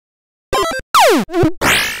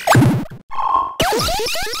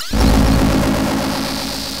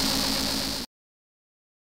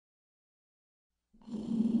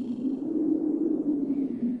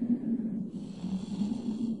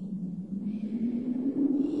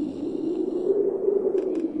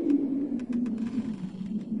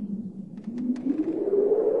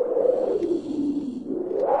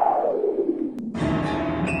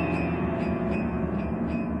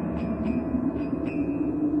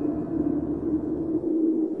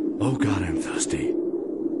Oh God, I'm thirsty.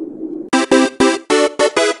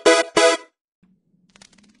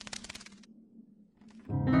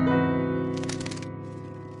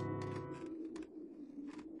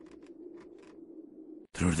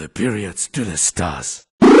 Through the periods to the stars.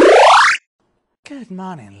 Good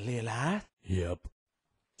morning, Lillard. Yep.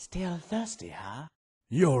 Still thirsty, huh?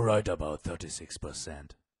 You're right about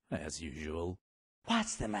 36%, as usual.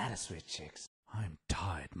 What's the matter, sweet chicks? I'm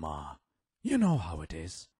tired, Ma. You know how it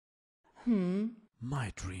is.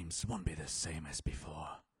 My dreams won't be the same as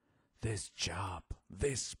before. This job,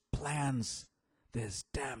 these plans, this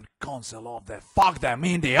damned console of the fuck them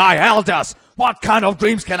in the eye elders! What kind of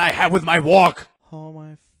dreams can I have with my work? Oh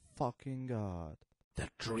my fucking God. The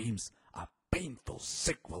dreams are painful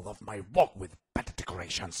sequel of my work with better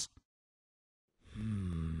decorations.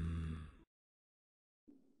 You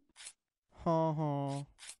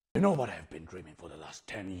know what I've been dreaming for the last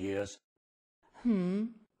 10 years?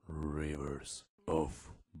 Rivers of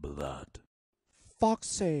blood. Fuck's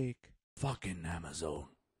sake. Fucking Amazon.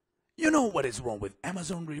 You know what is wrong with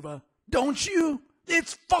Amazon River? Don't you?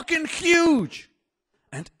 It's fucking huge!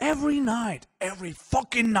 And every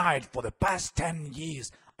fucking night for the past 10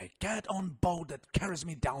 years, I get on boat that carries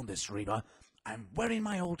me down this river. I'm wearing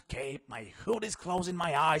my old cape, my hood is closing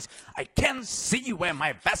my eyes, I can't see where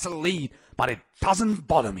my vessel leads, but it doesn't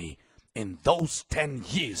bother me. In those 10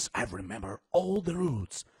 years, I remember all the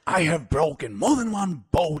routes. I have broken more than one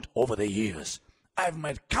boat over the years. I've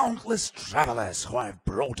met countless travelers who I've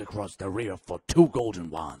brought across the river for 2 golden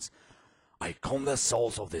ones. I comb the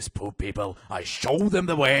souls of these poor people. I show them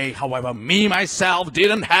the way. However, me myself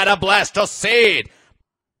didn't had a blast to see it.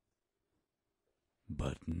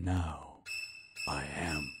 But now, I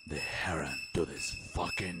am the heron to this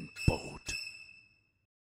fucking boat.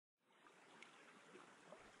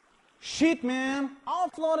 Shit, man.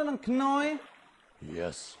 Offloaded on canoe.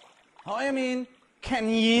 Yes. Oh, you mean, can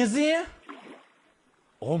you easy?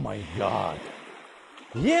 Oh my God.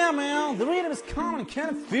 Yeah, man. The rhythm is coming.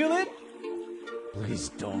 Can you feel it? Please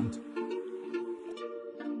don't.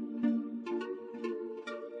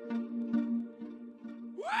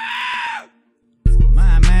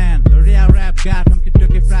 My man, the real rap guy from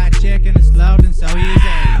Kentucky Fried Chicken is loading so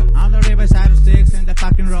easy. On the riverside of sticks in the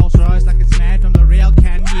fucking Rolls Royce like it's made from the real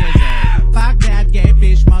Kanye. Fuck that gay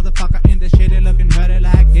fish motherfucker in the shitty looking hoodie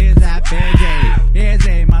like he's that BJ.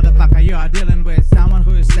 Easy motherfucker, you are dealing with someone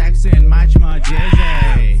who is sexy and much more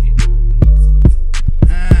jizzy.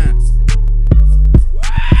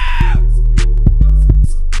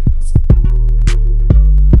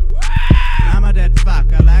 I'm a dead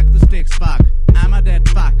fuck, I like the sticks fuck. I'm a dead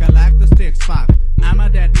fuck, I like the sticks fuck. I'm a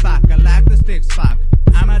dead fuck, I like the sticks fuck.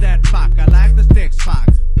 I'm a dead fuck, I like the sticks fuck.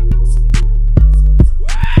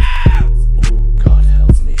 Oh, God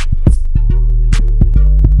help me.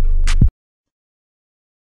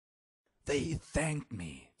 They thanked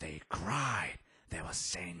me, they cried, they were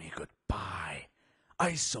saying me goodbye.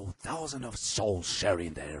 I saw thousands of souls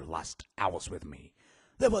sharing their last hours with me.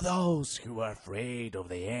 There were those who were afraid of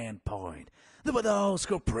the end point. There were those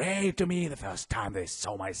who prayed to me the first time they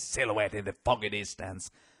saw my silhouette in the foggy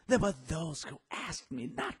distance. There were those who asked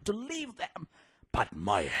me not to leave them, but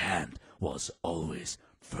my hand was always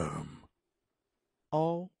firm.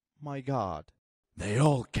 Oh my God. They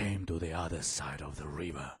all came to the other side of the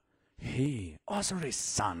river. He, Osiris'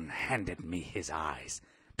 son, handed me his eyes.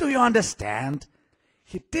 Do you understand?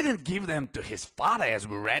 He didn't give them to his father as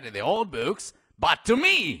we read in the old books, but to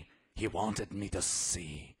me. He wanted me to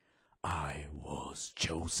see. I was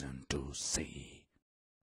chosen to see.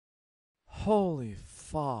 Holy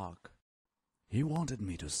fuck. He wanted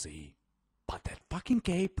me to see. But that fucking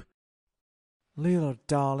cape. Little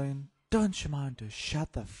darling, don't you mind to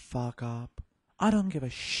shut the fuck up? I don't give a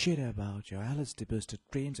shit about your LSD-boosted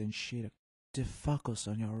dreams and shit. To focus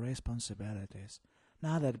on your responsibilities.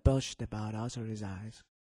 Not that bullshit about Osiris' eyes.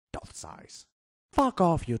 Doth's eyes. Fuck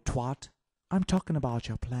off, you twat. I'm talking about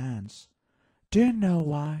your plans. Do you know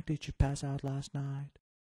why did you pass out last night?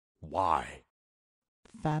 Why?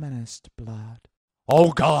 Feminist blood.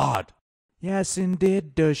 Oh God! Yes,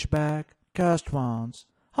 indeed, douchebag. Cursed ones.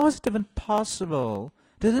 How is it even possible?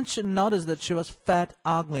 Didn't you notice that she was fat,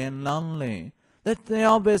 ugly, and lonely? That's the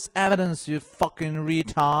obvious evidence, you fucking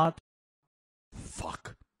retard.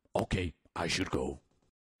 Fuck. Okay, I should go.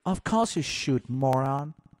 Of course you should,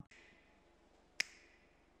 moron.